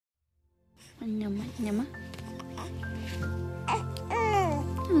Nyama, nyama.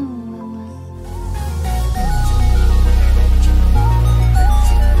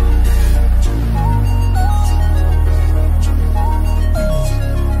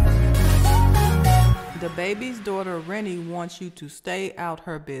 DaBaby's daughter Renni wants you to stay out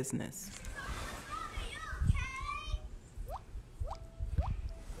her business.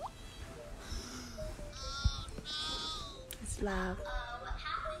 It's live.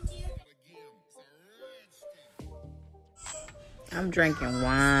 I'm drinking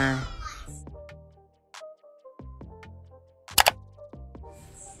wine.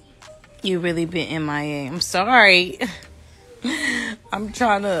 You really been MIA. I'm sorry. I'm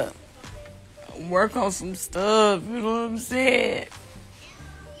trying to work on some stuff. You know what I'm saying?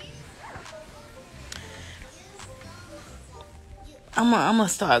 I'm gonna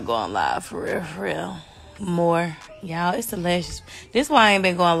start going live for real. More. Y'all, it's the lashes. This is why I ain't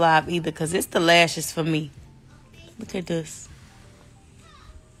been going live either, because it's the lashes for me. Look at this.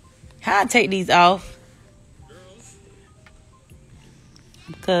 How I take these off?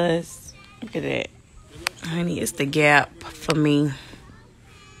 Because, look at that. Honey, it's the gap for me.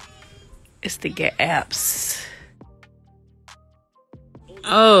 It's the gaps.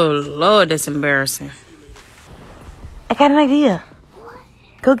 Oh, Lord, that's embarrassing. I got an idea. What?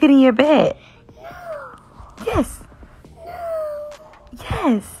 Go get in your bed. No. Yes. No.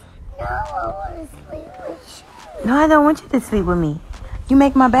 Yes. No, I want to sleep with you. No, I don't want you to sleep with me. You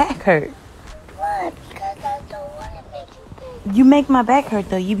make my back hurt. Why? Because I don't want to make you big. You make my back hurt,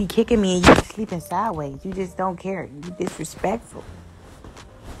 though. You be kicking me and you be sleeping sideways. You just don't care. You disrespectful.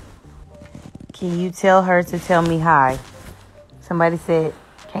 Can you tell her to tell me hi? Somebody said,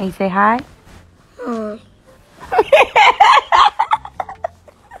 can you say hi?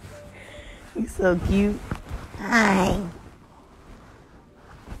 You so cute. Hi.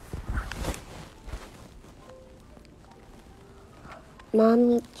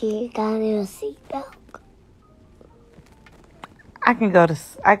 Mommy, do you got your seatbelt? I can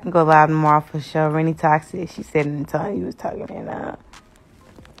go live tomorrow for sure. Renni Toxic. She said in the time you was talking and Mommy,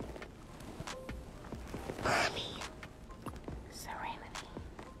 Serenity.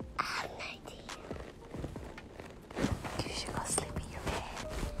 I have an idea. You should go sleep in your bed.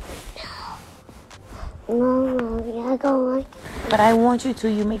 No, Mommy, I don't like it. But I want you to.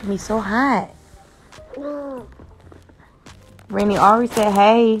 You make me so hot. No. Renni already said,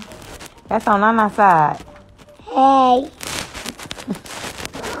 hey. That's on Nana's side. Hey.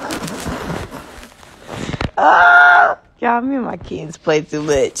 Oh, y'all, me and my kids play too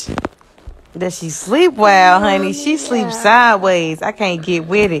much. Does she sleep well, honey? She sleeps sideways. I can't get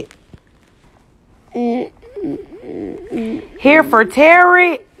with it. Here for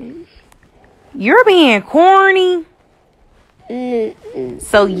Terry. You're being corny.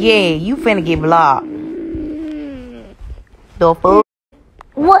 So, yeah, you finna get blocked. The fuck?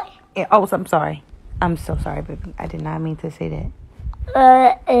 What? Oh, I'm sorry. I'm so sorry, baby. I did not mean to say that.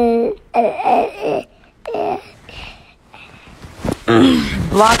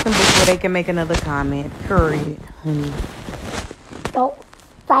 Block them before they can make another comment. Period, honey. Don't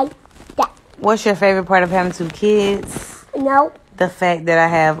fight that. What's your favorite part of having two kids? No. The fact that I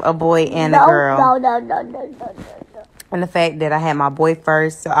have a boy and No, a girl. No. And the fact that I had my boy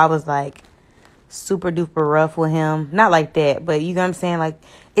first, so I was like super duper rough with him. Not like that, but you know what I'm saying? Like,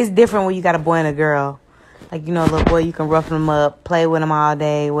 it's different when you got a boy and a girl. Like, you know, a little boy, you can roughen him up, play with him all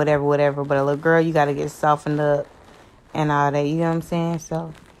day, whatever. But a little girl, you got to get softened up and all that. You know what I'm saying?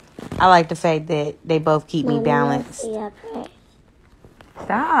 So, I like the fact that they both keep me balanced.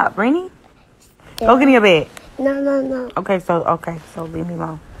 Stop, Renni. Go get in your bed. No. Okay, so leave me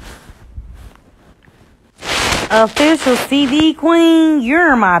alone. Official CD queen,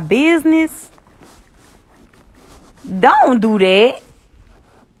 you're my business. Don't do that.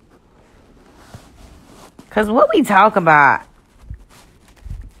 Cause what we talk about?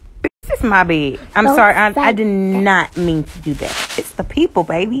 This is my bed. I'm sorry, I did not mean to do that. It's the people,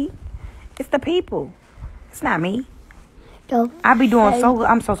 baby. It's the people. It's not me. I be doing so good.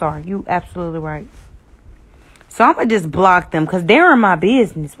 I'm so sorry. You absolutely right. So I'm gonna just block them because they're in my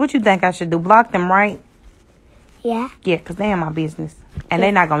business. What you think I should do? Block them, right? Yeah. Yeah, because they're in my business. And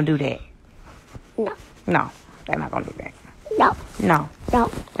they're not gonna do that. No. No, they're not gonna do that. No.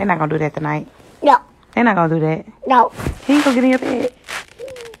 They're not gonna do that tonight. No. They're not gonna do that. No. Can you go get in your bed?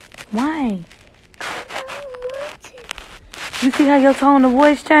 Why? You see how your tone of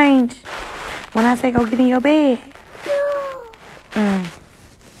voice changed when I say go get in your bed? No.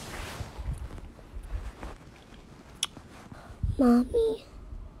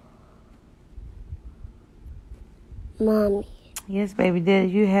 Mommy. Yes, baby.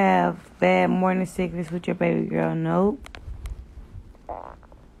 Did you have bad morning sickness with your baby girl? Nope.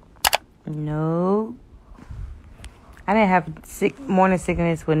 Nope. I didn't have morning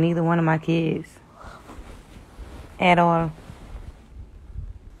sickness with neither one of my kids. At all.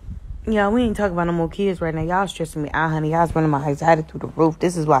 Y'all, we ain't talking about no more kids right now. Y'all stressing me out, honey. Y'all's running my anxiety through the roof.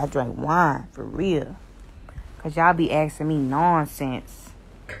 This is why I drink wine. For real. Because y'all be asking me nonsense.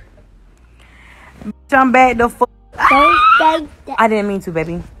 I'm back the fuck. I didn't mean to,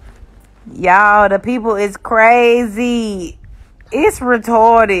 baby. Y'all, the people is crazy. It's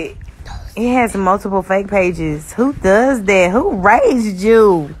retarded. It has multiple fake pages. Who does that? Who raised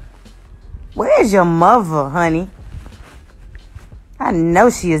you? Where's your mother, honey? I know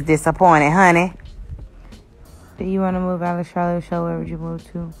she is disappointed, honey. Do you want to move out of Charlotte? Show where would you move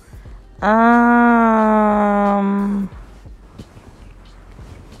to?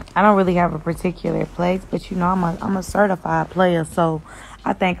 I don't really have a particular place, but you know I'm a certified player, so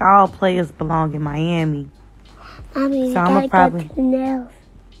I think all players belong in Miami. Mommy, so I'm probably. Go to the nails.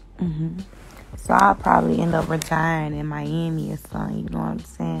 So I'll probably end up retiring in Miami or something. You know what I'm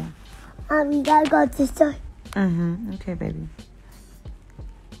saying? Mommy, gotta go to the store. Okay, baby.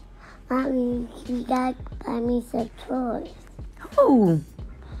 Mommy, you gotta buy me some toys. Who?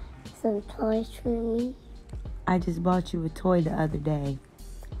 Some toys for me. I just bought you a toy the other day.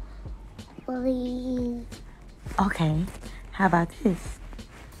 Please. Okay. How about this?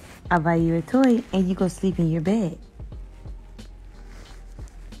 I'll buy you a toy and you go sleep in your bed.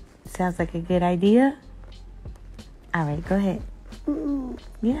 Sounds like a good idea? All right, go ahead.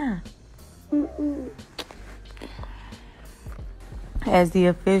 Yeah. As the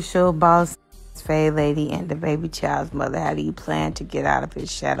official boss, Faye lady, and the baby child's mother, how do you plan to get out of his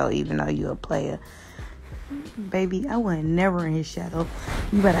shadow even though you're a player? Baby, I wasn't never in his shadow.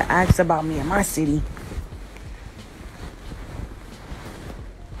 You better ask about me in my city.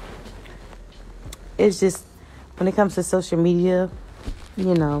 It's just, when it comes to social media,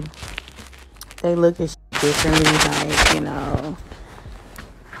 you know, they look at shit differently, like, you know.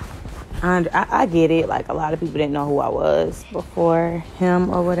 I get it, like, a lot of people didn't know who I was before him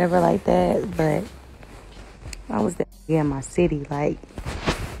or whatever like that, but I was that nigga in my city, like,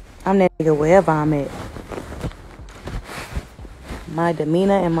 I'm that nigga wherever I'm at. My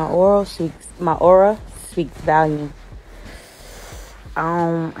demeanor and my aura speaks volume.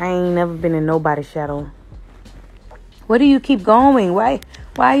 I ain't never been in nobody's shadow. Where do you keep going? Why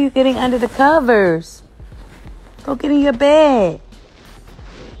are you getting under the covers? Go get in your bed.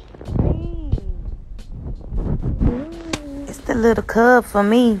 It's the little cub for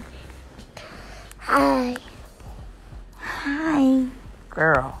me. Hi. Hi.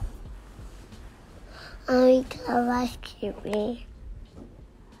 Girl. Mommy, can I rescue me?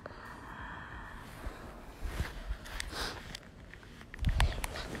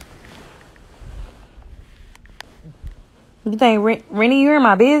 You think, Renni, you're in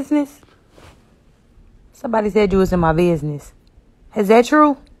my business? Somebody said you was in my business. Is that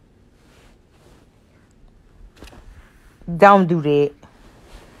true? Don't do that.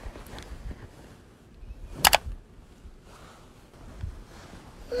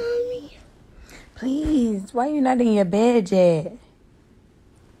 Mommy. Please, why you not in your bed yet?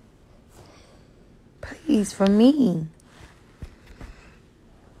 Please, for me.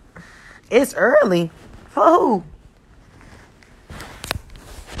 It's early. For who?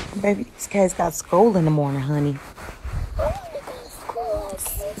 Baby, these cats got school in the morning, honey. I want to go to school.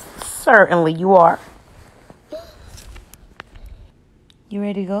 Certainly you are. You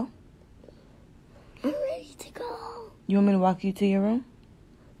ready to go? I'm ready to go. You want me to walk you to your room?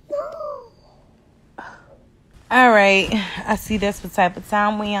 No. All right. I see that's what type of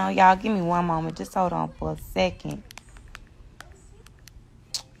time we on. Y'all, give me one moment. Just hold on for a second.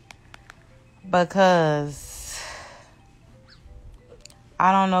 Because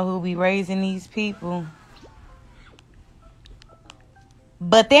I don't know who be raising these people.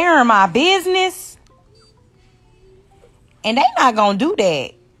 But they're in my business. And they not going to do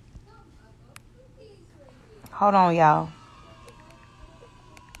that. Hold on, y'all.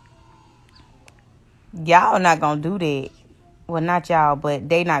 Y'all not going to do that. Well, not y'all, but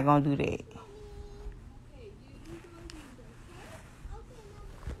they not going to do that.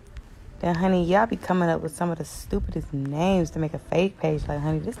 Then, honey, y'all be coming up with some of the stupidest names to make a fake page. Like,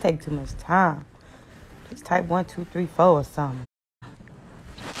 honey, this take too much time. Just type 1, 2, 3, 4 or something.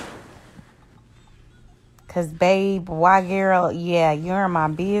 Because, babe, why, girl? Yeah, you're in my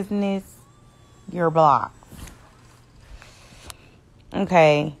business. You're blocked.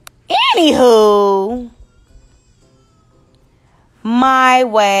 Okay. Anywho. My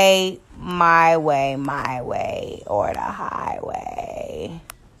way, my way, or the highway.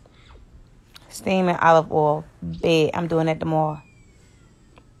 Steaming olive oil. Bet. I'm doing that tomorrow.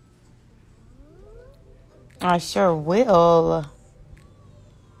 I sure will.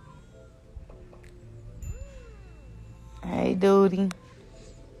 Hey, duty.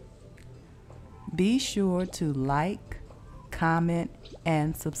 Be sure to like, comment,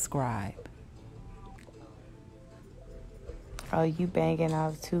 and subscribe. Oh, you banging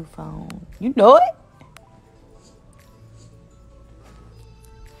off 2 phones. You know it.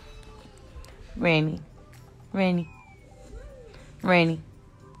 Renni.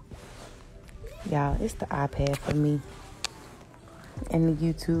 Y'all, it's the iPad for me. And the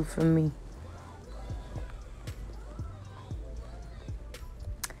YouTube for me.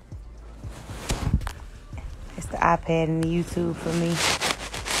 It's the iPad and the YouTube for me.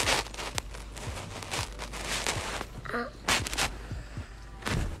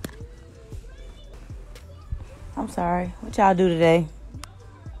 I'm sorry. What y'all do today?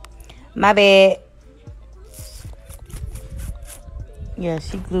 My bad. Yeah,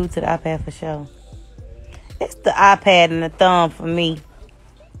 she glued to the iPad for sure. It's the iPad and the thumb for me.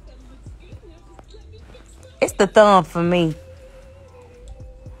 It's the thumb for me.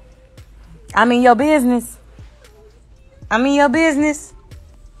 I'm in your business.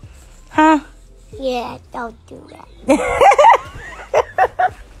 Huh? Yeah, don't do that.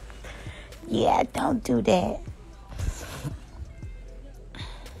 Yeah, don't do that.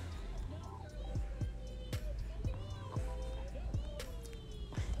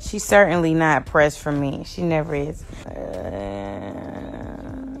 She's certainly not pressed for me. She never is.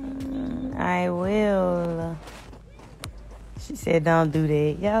 I will. She said, don't do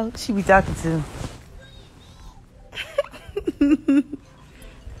that. Yo, she be talking to. Who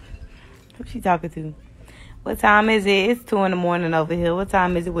she talking to? What time is it? It's 2 in the morning over here. What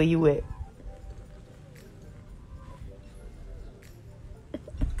time is it where you at?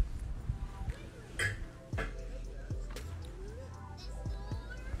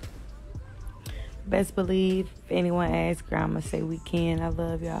 Best believe if anyone asks, girl, I'm gonna say we can. I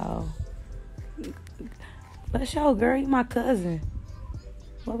love y'all. Let's show, girl. You my cousin.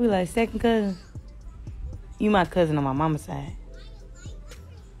 What we like, second cousin? You my cousin on my mama's side.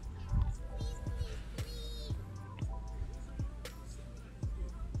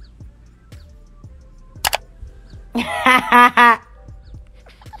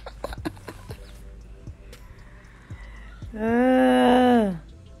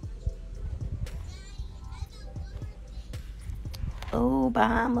 Oh,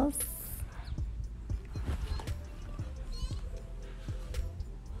 Bahamas.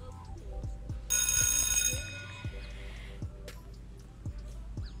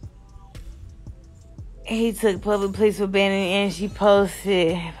 He took public police for banning and she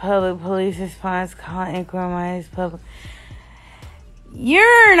posted public police response call inquiries public.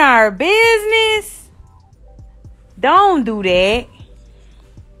 You're in our business. Don't do that.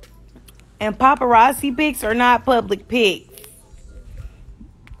 And paparazzi pics are not public pics.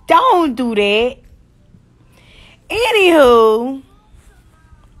 Don't do that. Anywho,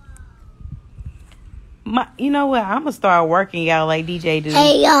 you know what? I'm gonna start working y'all like DJ do.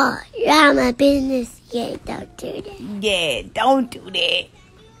 Hey, y'all. You're out of my business. Yeah, don't do that. Yeah, don't do that.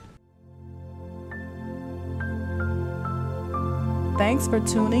 Thanks for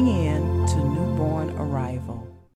tuning in to Newborn Arrival.